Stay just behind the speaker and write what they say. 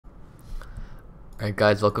Alright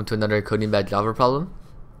guys, welcome to another coding bad Java problem.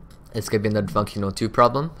 It's going to be another Functional-2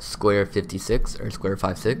 problem, square56 or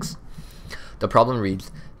square56. The problem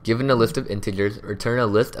reads, given a list of integers, return a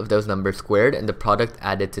list of those numbers squared and the product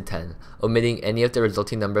added to 10, omitting any of the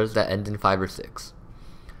resulting numbers that end in 5 or 6.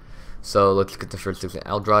 So let's get the first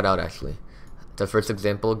example. I'll draw it out actually. The first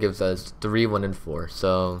example gives us 3, 1, and 4.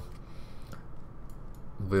 So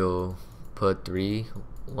we'll put 3,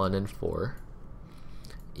 1, and 4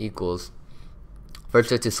 equals. First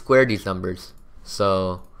we have to square these numbers.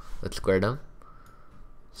 So let's square them.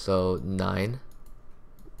 So 9.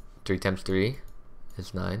 3 times 3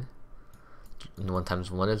 is 9. And 1 times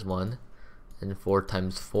 1 is 1. And 4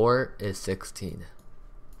 times 4 is 16.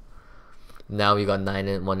 Now we got 9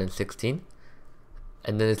 and 1 and 16.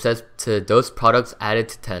 And then it says to those products added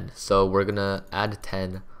to 10. So we're gonna add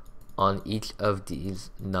 10 on each of these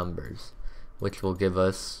numbers, which will give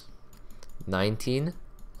us 19,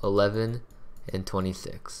 11, and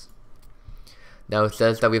 26. Now it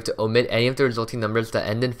says that we have to omit any of the resulting numbers that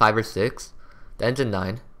end in 5 or 6. That ends in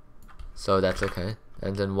 9, so that's okay. That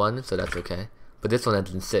ends in 1, so that's okay. But this one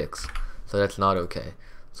ends in 6, so that's not okay.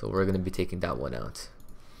 So we're going to be taking that one out.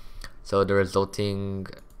 So the resulting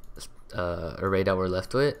array that we're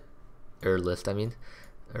left with, or list I mean,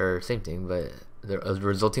 or same thing, but the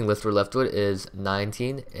resulting list we're left with is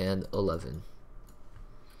 19 and 11.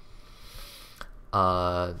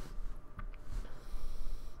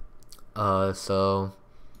 So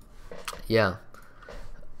yeah,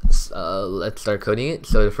 let's start coding it.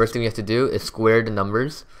 So the first thing we have to do is square the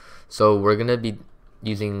numbers. So we're gonna be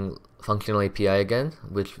using functional API again,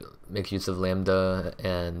 which makes use of lambda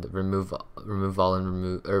and remove all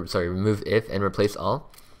and remove if and replace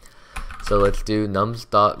all. So let's do nums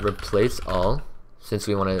dot replace all, since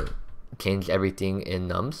we want to change everything in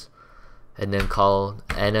nums, and then call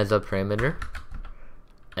n as a parameter,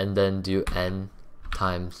 and then do n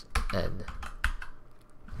times n.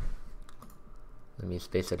 Let me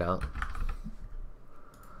space it out.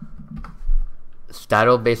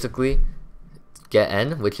 That'll basically get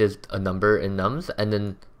n, which is a number in nums, and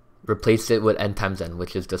then replace it with n times n,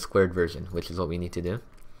 which is the squared version, which is what we need to do.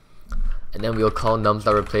 And then we'll call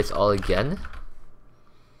nums.replace all again.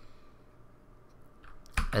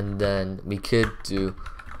 And then we could do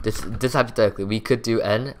this hypothetically, we could do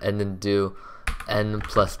n and then do n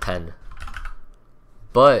plus 10.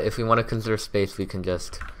 But if we want to conserve space, we can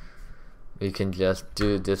just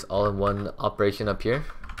do this all in one operation up here.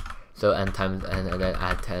 So n times n and then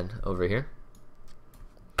add 10 over here.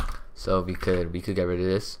 So we could get rid of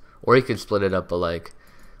this, or you could split it up, but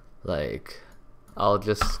like I'll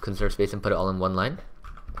just conserve space and put it all in one line.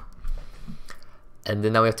 And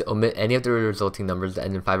then now we have to omit any of the resulting numbers that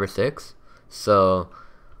end in 5 or 6. So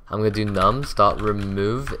I'm gonna do nums dot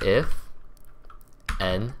remove if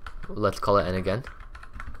n. Let's call it n again.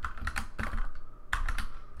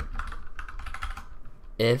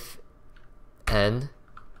 If n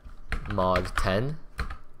mod 10,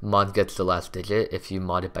 mod gets the last digit. If you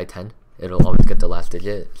mod it by 10, it'll always get the last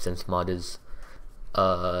digit, since mod is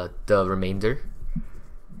the remainder,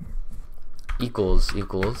 equals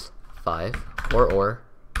 5, or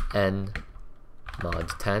n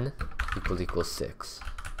mod 10 equals 6.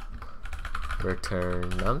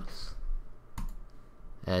 Return nums,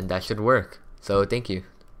 and that should work. So thank you.